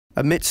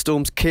Amidst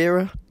storms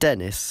Kira,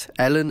 Dennis,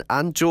 Ellen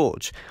and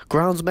George,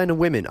 groundsmen and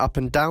women up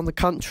and down the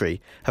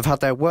country have had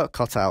their work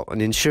cut out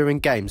on ensuring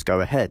games go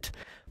ahead.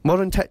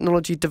 Modern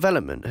technology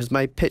development has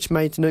made pitch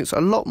maintenance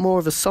a lot more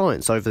of a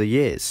science over the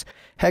years.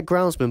 Head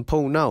groundsman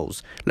Paul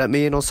Knowles let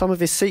me in on some of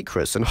his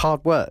secrets and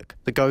hard work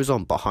that goes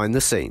on behind the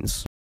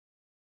scenes.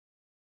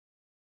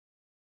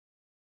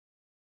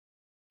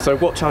 So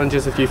what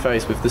challenges have you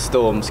faced with the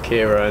storms,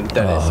 Kira and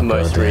Dennis,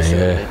 most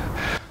recently?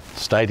 Yeah.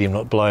 Stadium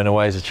not blowing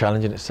away is a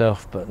challenge in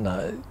itself, but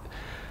no,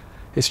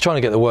 it's trying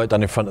to get the work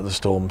done in front of the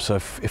storm. So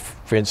if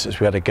for instance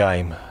we had a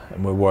game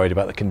and we're worried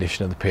about the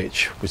condition of the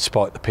pitch, we'd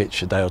spike the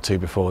pitch a day or two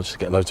before just to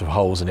get loads of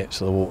holes in it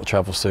so the water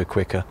travels through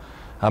quicker.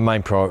 Our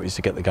main priority is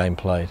to get the game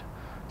played.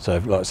 So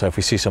if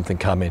we see something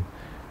coming,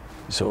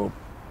 sort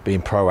of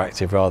being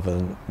proactive rather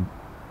than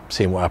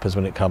seeing what happens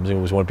when it comes. We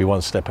always want to be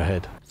one step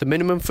ahead. The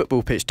minimum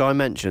football pitch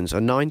dimensions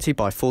are 90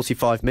 by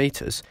 45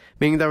 metres,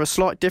 meaning there are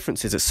slight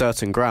differences at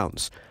certain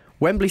grounds.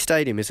 Wembley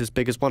Stadium is as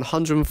big as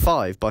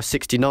 105 by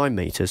 69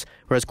 metres,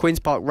 whereas Queen's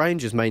Park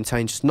Rangers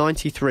maintain just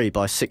 93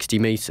 by 60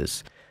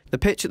 metres. The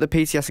pitch at the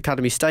PTS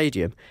Academy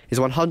Stadium is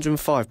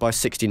 105 by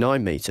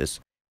 69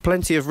 metres.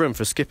 Plenty of room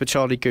for skipper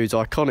Charlie Good's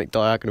iconic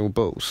diagonal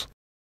balls.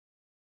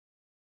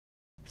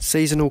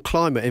 Seasonal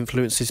climate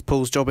influences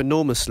Paul's job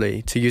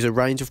enormously to use a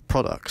range of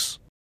products.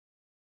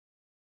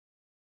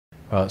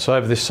 Right, so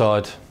over this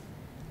side,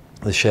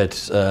 the shed,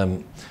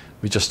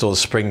 we just stored the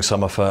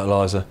spring-summer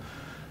fertiliser.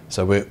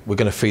 So we're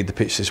going to feed the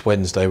pitch this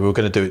Wednesday. We were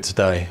going to do it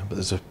today, but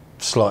there's a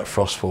slight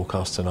frost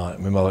forecast tonight.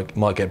 We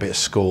might get a bit of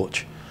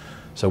scorch.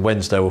 So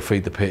Wednesday we'll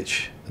feed the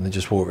pitch and then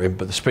just water it in.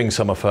 But the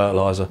spring-summer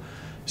fertiliser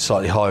is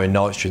slightly higher in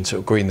nitrogen, so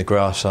it'll green the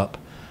grass up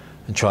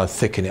and try and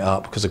thicken it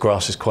up, because the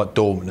grass is quite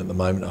dormant at the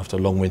moment after a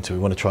long winter. We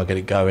want to try and get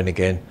it going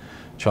again,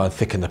 try and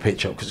thicken the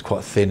pitch up because it's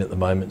quite thin at the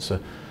moment. So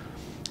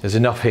there's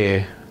enough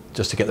here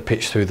just to get the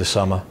pitch through the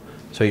summer.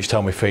 So each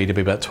time we feed it'll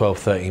be about 12,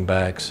 13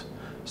 bags.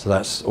 So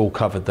that's all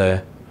covered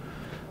there.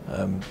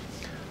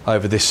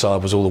 Over this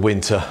side was all the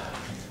winter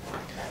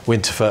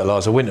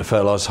fertiliser. Winter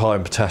fertiliser is high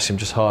in potassium,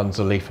 just hardens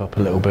the leaf up a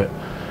little bit.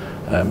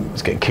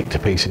 It's getting kicked to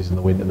pieces in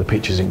the winter, the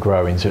pitch isn't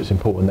growing, so it's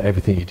important that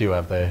everything you do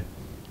have there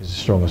is as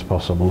strong as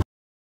possible.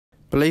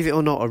 Believe it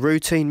or not, a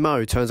routine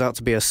mow turns out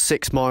to be a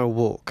 6-mile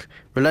walk.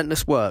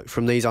 Relentless work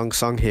from these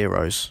unsung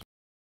heroes.